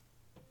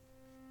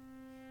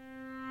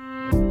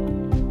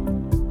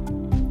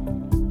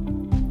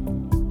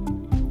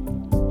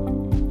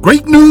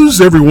Great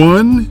news,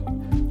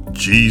 everyone!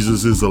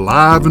 Jesus is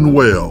alive and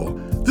well.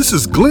 This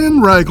is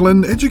Glenn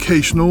Ragland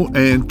Educational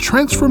and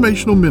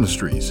Transformational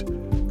Ministries.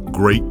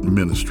 Great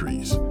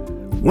Ministries.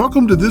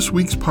 Welcome to this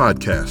week's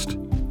podcast.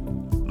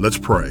 Let's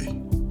pray.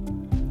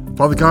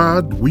 Father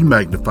God, we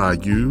magnify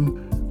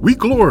you, we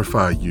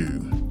glorify you,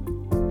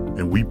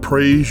 and we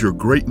praise your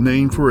great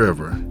name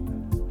forever.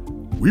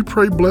 We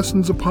pray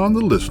blessings upon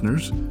the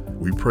listeners,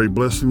 we pray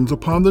blessings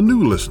upon the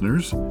new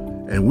listeners,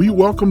 and we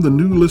welcome the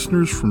new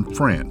listeners from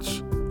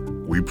France.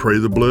 We pray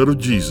the blood of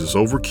Jesus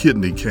over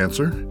kidney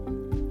cancer.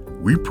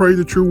 We pray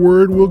that your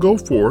word will go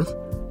forth.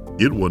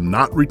 It will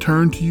not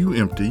return to you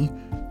empty.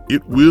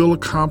 It will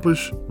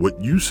accomplish what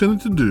you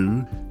sent it to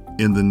do.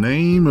 In the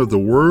name of the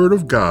Word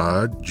of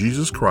God,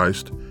 Jesus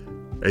Christ,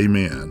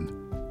 amen.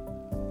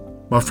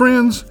 My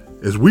friends,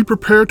 as we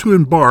prepare to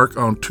embark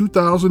on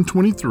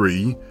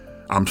 2023,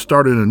 I'm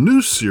starting a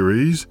new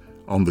series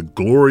on the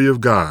glory of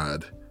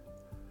God.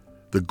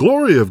 The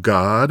glory of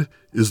God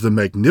is the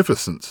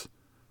magnificence,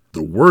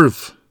 the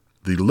worth,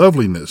 the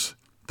loveliness,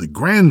 the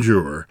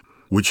grandeur,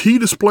 which he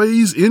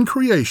displays in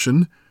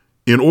creation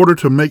in order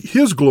to make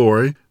his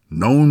glory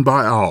known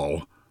by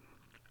all.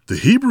 The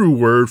Hebrew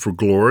word for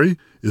glory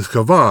is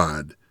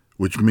kavod,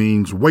 which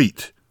means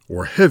weight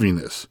or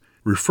heaviness,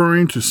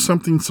 referring to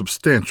something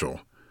substantial.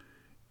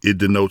 It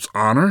denotes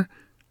honor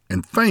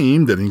and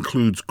fame that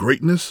includes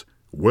greatness,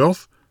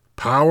 wealth,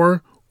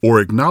 power, or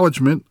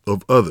acknowledgement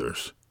of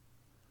others.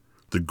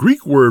 The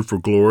Greek word for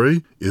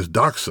glory is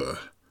doxa.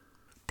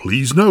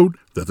 Please note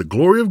that the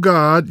glory of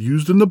God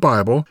used in the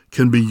Bible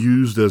can be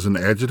used as an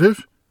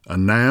adjective, a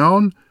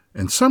noun,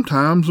 and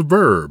sometimes a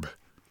verb.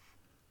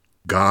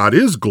 God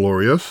is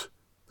glorious,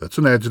 that's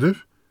an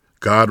adjective.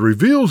 God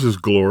reveals his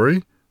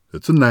glory,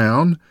 that's a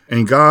noun.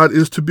 And God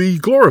is to be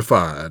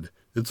glorified,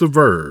 it's a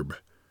verb.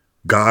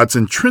 God's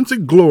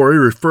intrinsic glory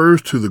refers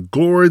to the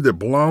glory that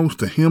belongs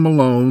to him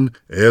alone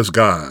as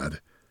God.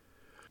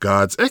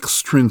 God's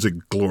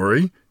extrinsic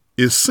glory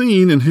is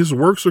seen in his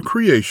works of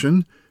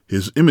creation,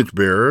 his image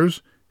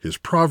bearers, his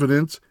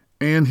providence,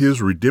 and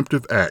his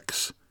redemptive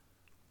acts.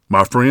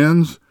 My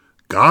friends,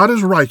 God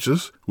is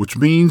righteous, which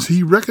means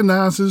he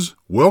recognizes,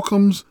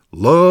 welcomes,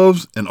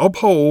 loves, and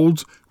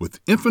upholds with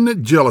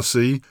infinite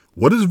jealousy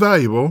what is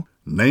valuable,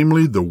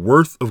 namely the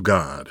worth of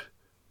God.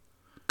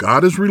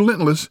 God is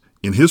relentless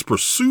in his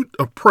pursuit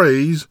of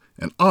praise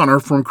and honor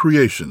from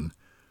creation.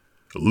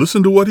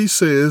 Listen to what he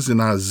says in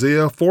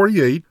Isaiah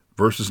 48,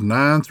 verses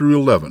 9 through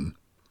 11.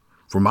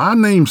 For my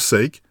name's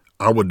sake,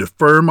 I will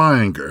defer my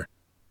anger,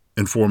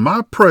 and for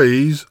my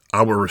praise,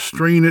 I will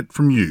restrain it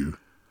from you,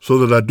 so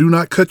that I do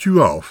not cut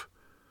you off.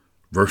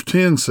 Verse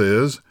 10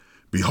 says,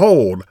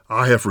 Behold,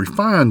 I have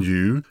refined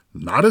you,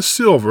 not as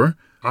silver,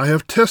 I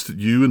have tested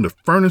you in the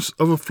furnace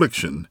of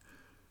affliction.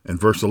 And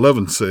verse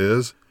 11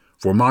 says,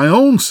 For my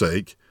own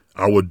sake,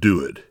 I will do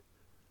it.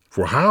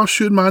 For how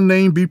should my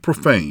name be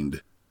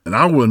profaned? And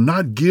I will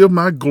not give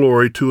my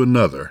glory to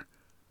another.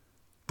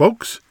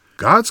 Folks,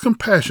 God's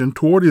compassion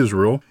toward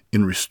Israel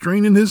in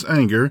restraining his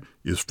anger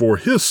is for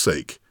his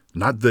sake,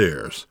 not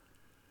theirs.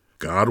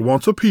 God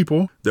wants a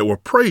people that will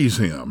praise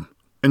him,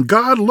 and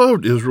God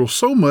loved Israel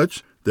so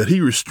much that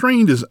he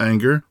restrained his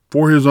anger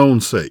for his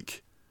own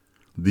sake.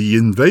 The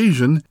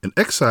invasion and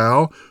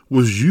exile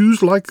was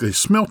used like a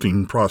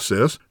smelting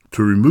process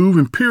to remove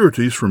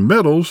impurities from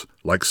metals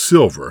like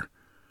silver.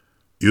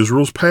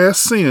 Israel's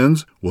past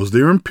sins was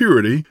their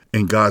impurity,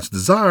 and God's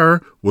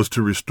desire was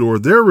to restore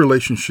their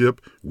relationship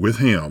with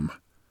him.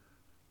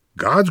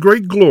 God's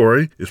great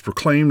glory is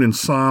proclaimed in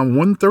Psalm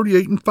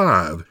 138 and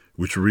 5,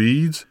 which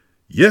reads,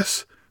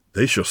 Yes,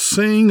 they shall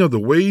sing of the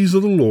ways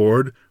of the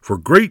Lord, for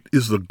great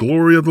is the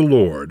glory of the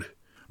Lord.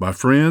 My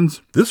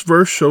friends, this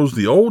verse shows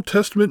the Old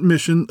Testament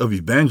mission of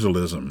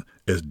evangelism,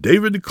 as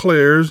David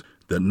declares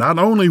that not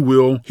only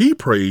will he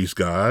praise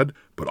God,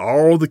 but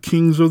all the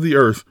kings of the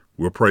earth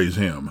will praise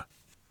him.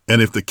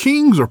 And if the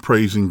kings are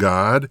praising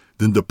God,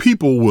 then the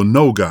people will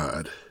know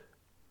God.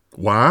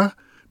 Why?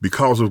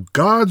 Because of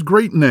God's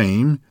great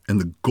name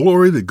and the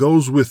glory that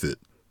goes with it.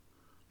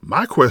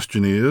 My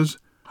question is,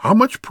 how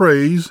much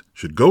praise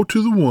should go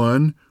to the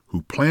one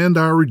who planned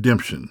our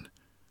redemption?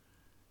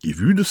 If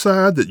you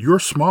decide that your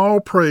small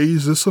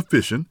praise is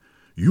sufficient,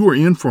 you are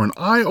in for an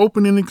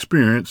eye-opening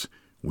experience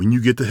when you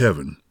get to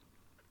heaven.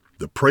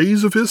 The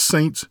praise of his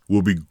saints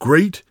will be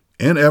great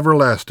and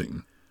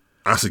everlasting.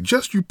 I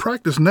suggest you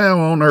practice now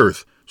on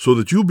earth so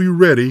that you'll be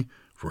ready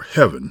for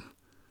heaven.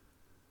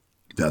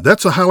 Now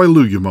that's a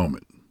hallelujah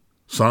moment.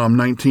 Psalm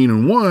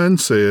 19:1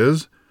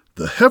 says,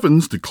 The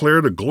heavens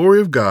declare the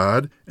glory of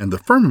God, and the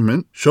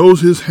firmament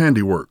shows his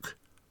handiwork.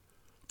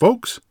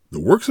 Folks, the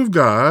works of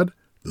God,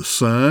 the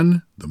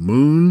sun, the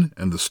moon,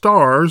 and the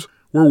stars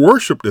were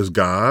worshipped as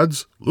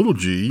gods, little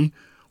g,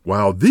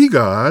 while the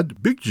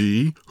God, big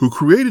G, who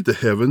created the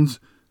heavens,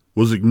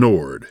 was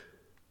ignored.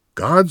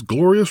 God's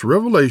glorious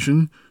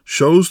revelation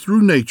shows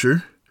through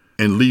nature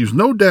and leaves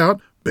no doubt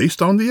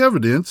based on the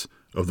evidence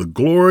of the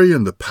glory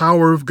and the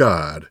power of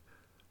God.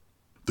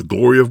 The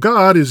glory of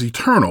God is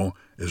eternal,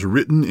 as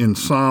written in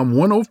Psalm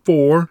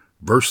 104,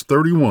 verse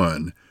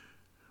 31.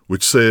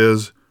 which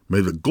says,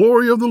 "May the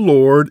glory of the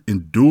Lord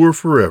endure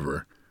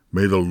forever.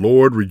 May the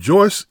Lord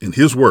rejoice in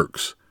his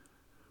works."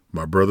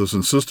 My brothers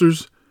and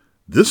sisters,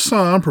 this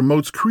psalm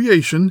promotes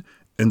creation,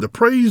 and the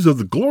praise of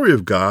the glory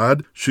of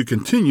God should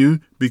continue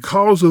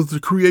because of the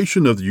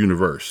creation of the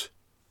universe.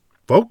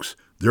 Folks,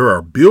 there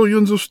are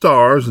billions of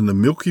stars in the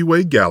Milky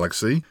Way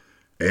galaxy.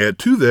 Add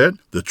to that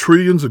the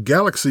trillions of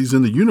galaxies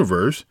in the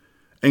universe,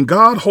 and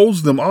God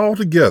holds them all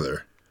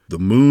together. The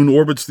moon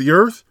orbits the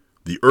earth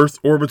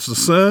orbits the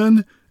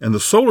sun, and the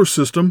solar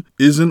system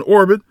is in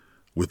orbit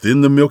within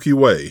the Milky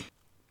Way.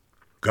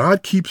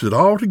 God keeps it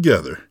all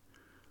together.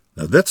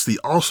 Now that's the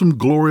awesome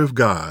glory of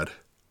God.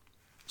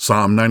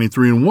 Psalm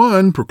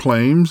 93:1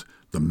 proclaims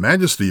the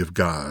majesty of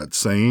God,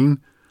 saying,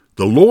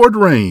 "The Lord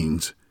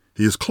reigns.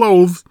 He is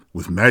clothed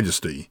with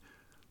majesty.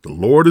 The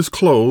Lord is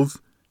clothed.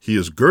 He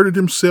has girded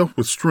himself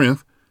with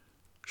strength.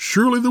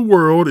 Surely the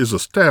world is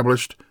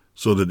established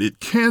so that it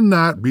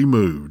cannot be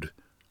moved."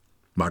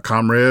 My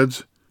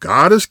comrades,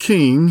 God is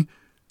king,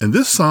 and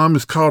this psalm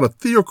is called a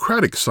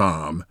theocratic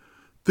psalm.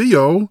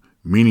 Theo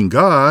meaning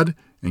God,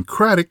 and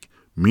cratic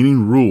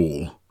meaning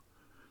rule.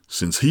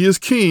 Since he is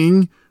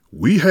king,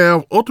 we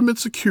have ultimate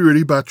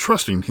security by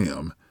trusting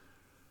him.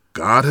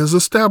 God has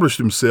established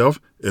himself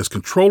as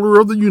controller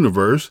of the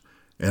universe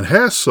and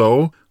has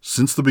so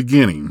since the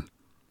beginning.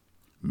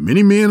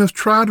 Many men have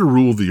tried to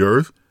rule the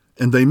earth,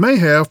 and they may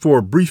have for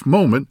a brief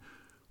moment,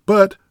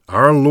 but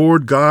our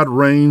Lord God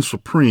reigns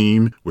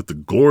supreme with the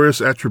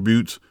glorious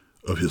attributes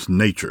of his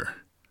nature.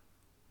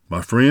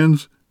 My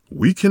friends,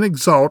 we can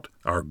exalt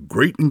our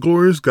great and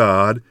glorious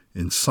God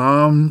in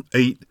Psalm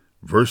 8,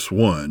 verse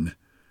 1,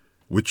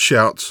 which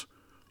shouts,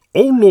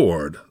 "O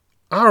Lord,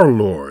 our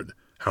Lord,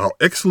 how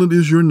excellent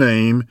is your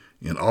name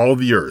in all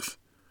the earth,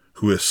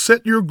 who has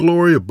set your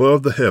glory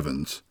above the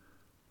heavens."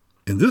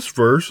 In this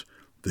verse,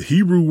 the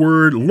Hebrew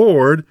word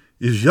Lord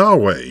is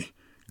Yahweh,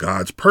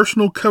 God's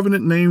personal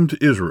covenant name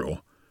to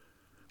Israel.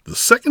 The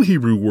second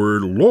Hebrew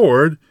word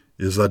Lord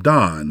is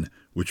Adon,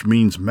 which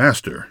means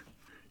master.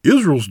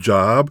 Israel's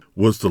job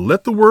was to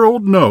let the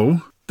world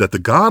know that the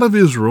God of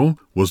Israel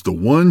was the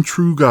one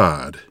true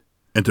God,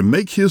 and to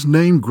make his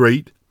name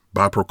great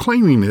by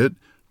proclaiming it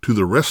to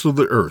the rest of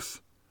the earth.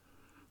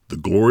 The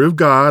glory of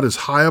God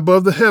is high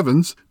above the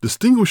heavens,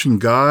 distinguishing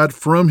God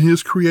from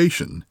his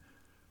creation.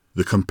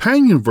 The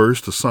companion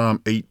verse to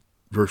Psalm 8,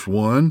 verse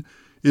 1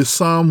 is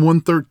Psalm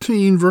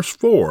 113, verse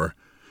 4,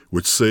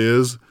 which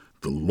says,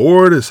 "The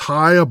Lord is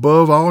high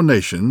above all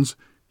nations,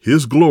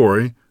 his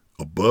glory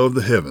above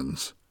the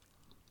heavens."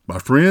 My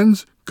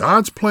friends,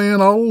 God's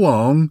plan all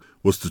along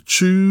was to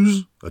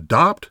choose,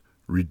 adopt,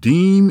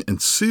 redeem,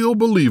 and seal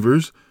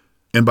believers,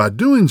 and by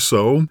doing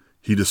so,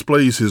 he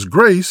displays his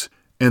grace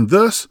and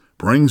thus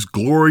brings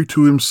glory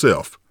to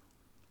himself.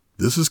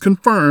 This is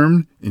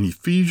confirmed in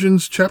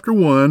Ephesians chapter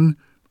 1,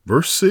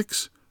 verse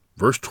 6,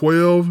 verse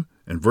 12,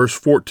 and verse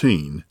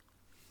 14.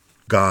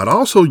 God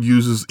also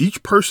uses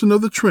each person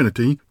of the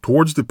Trinity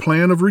towards the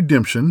plan of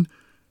redemption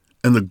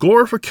and the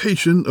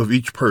glorification of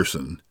each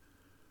person.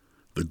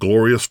 The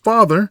glorious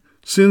Father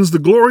sends the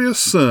glorious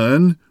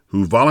Son,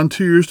 who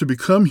volunteers to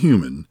become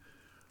human.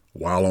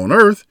 While on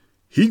earth,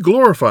 he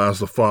glorifies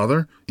the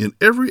Father in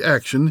every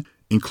action,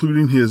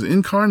 including his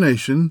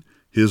incarnation,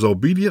 his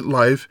obedient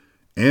life,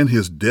 and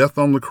his death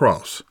on the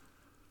cross.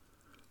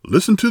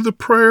 Listen to the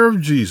prayer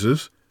of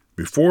Jesus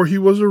before he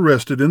was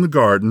arrested in the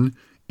garden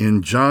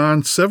in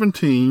John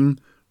 17,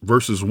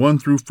 verses 1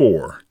 through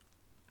 4.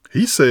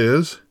 He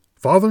says,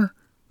 "Father,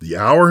 the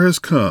hour has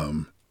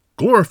come.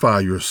 Glorify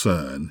your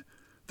Son,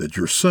 that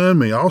your Son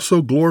may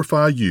also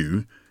glorify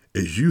you,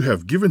 as you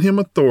have given him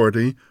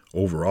authority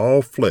over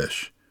all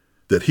flesh,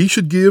 that he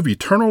should give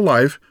eternal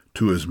life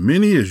to as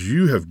many as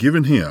you have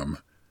given him.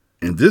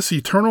 And this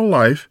eternal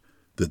life,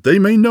 that they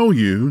may know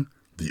you,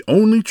 the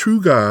only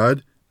true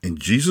God, and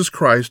Jesus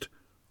Christ,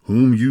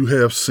 whom you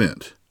have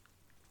sent.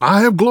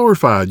 I have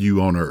glorified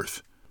you on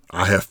earth.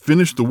 I have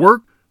finished the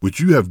work which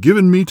you have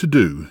given me to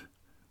do.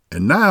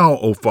 And now,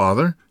 O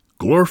Father,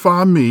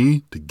 glorify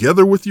me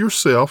together with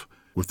yourself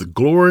with the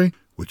glory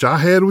which I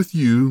had with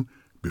you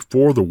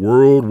before the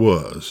world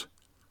was."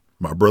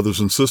 My brothers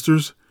and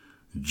sisters,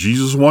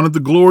 Jesus wanted the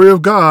glory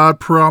of God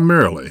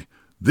primarily,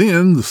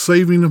 then the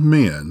saving of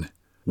men,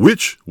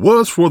 which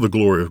was for the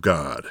glory of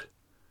God.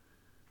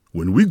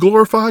 When we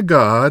glorify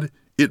God,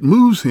 it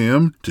moves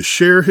him to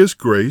share his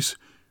grace,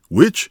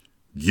 which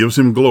gives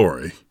him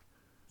glory.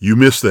 You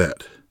missed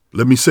that.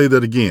 Let me say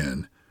that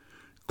again.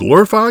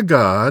 Glorify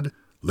God,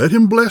 let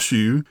him bless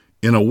you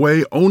in a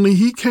way only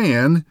he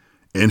can,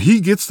 and he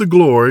gets the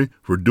glory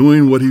for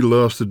doing what he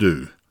loves to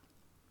do.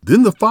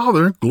 Then the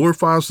Father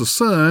glorifies the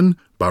Son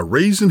by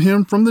raising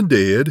him from the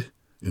dead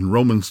in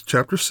Romans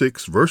chapter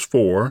 6, verse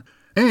 4,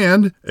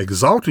 and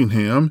exalting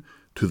him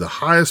to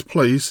the highest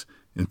place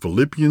in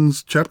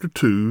Philippians chapter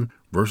 2,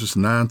 verses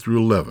 9 through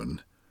 11.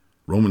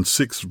 Romans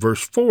 6,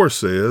 verse 4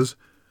 says,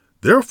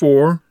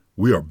 "Therefore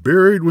we are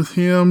buried with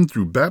him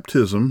through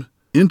baptism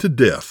into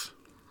death,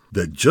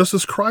 that just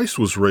as Christ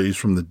was raised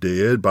from the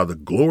dead by the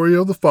glory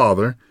of the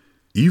Father,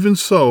 even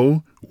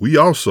so we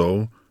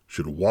also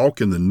should walk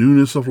in the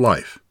newness of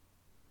life.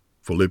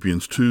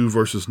 Philippians 2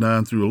 verses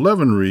 9 through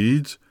 11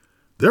 reads,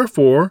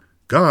 "Therefore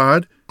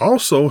God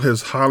also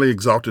has highly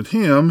exalted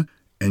him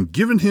and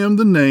given him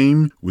the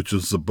name which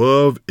is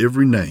above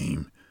every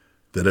name,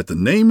 that at the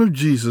name of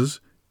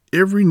Jesus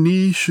every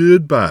knee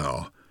should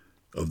bow,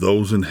 of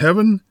those in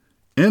heaven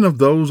and of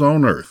those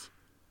on earth,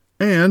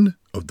 and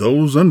of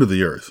those under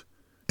the earth,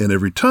 and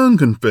every tongue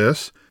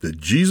confess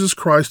that Jesus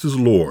Christ is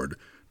Lord,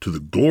 to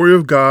the glory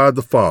of God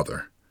the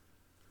Father.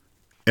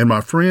 And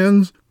my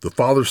friends, the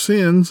Father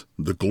sends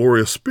the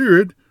glorious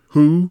Spirit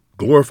who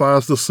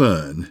glorifies the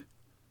Son."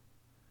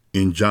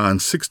 In John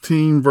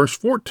 16 verse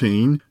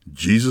 14,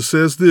 Jesus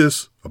says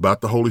this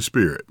about the Holy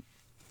Spirit: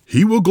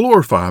 "He will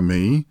glorify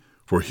me,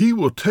 for he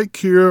will take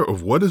care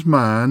of what is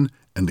mine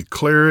and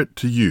declare it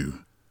to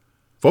you."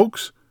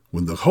 Folks,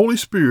 when the Holy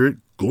Spirit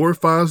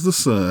glorifies the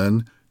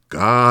Son,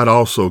 God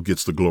also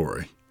gets the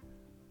glory.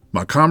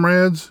 My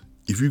comrades,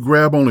 if you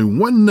grab only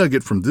one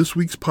nugget from this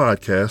week's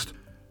podcast,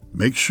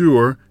 make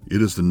sure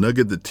it is the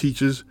nugget that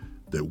teaches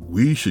that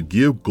we should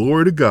give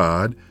glory to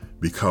God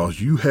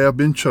because you have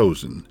been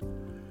chosen.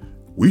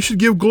 We should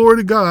give glory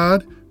to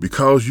God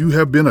because you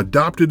have been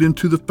adopted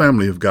into the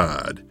family of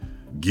God.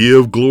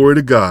 Give glory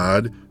to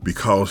God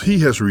because He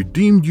has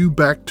redeemed you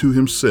back to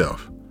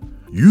Himself.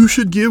 You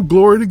should give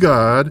glory to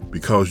God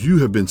because you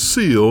have been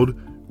sealed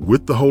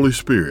with the Holy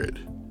Spirit.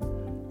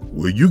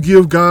 Will you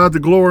give God the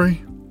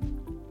glory?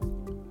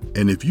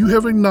 And if you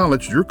have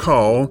acknowledged your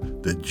call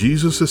that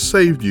Jesus has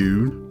saved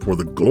you for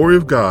the glory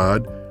of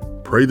God,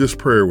 pray this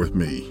prayer with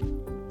me.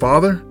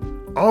 Father,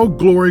 all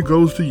glory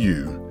goes to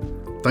you.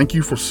 Thank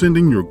you for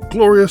sending your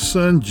glorious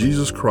Son,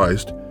 Jesus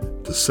Christ,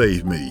 to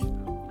save me.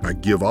 I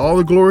give all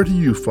the glory to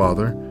you,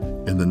 Father,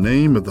 in the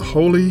name of the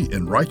Holy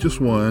and Righteous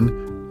One,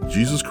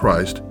 Jesus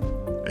Christ.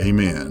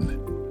 Amen.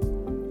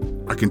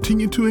 I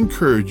continue to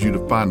encourage you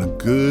to find a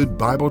good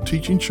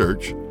Bible-teaching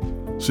church.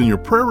 Send your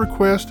prayer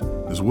request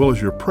as well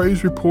as your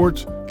praise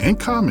reports and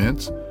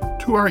comments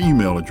to our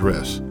email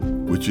address,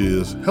 which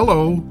is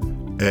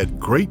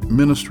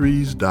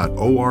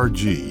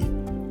hello@greatministries.org.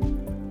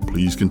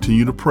 Please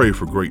continue to pray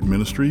for Great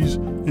Ministries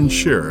and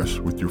share us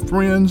with your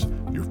friends,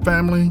 your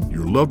family,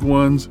 your loved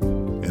ones,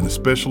 and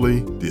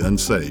especially the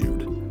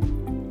unsaved.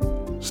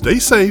 Stay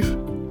safe,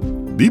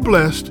 be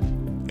blessed,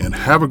 and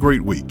have a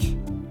great week.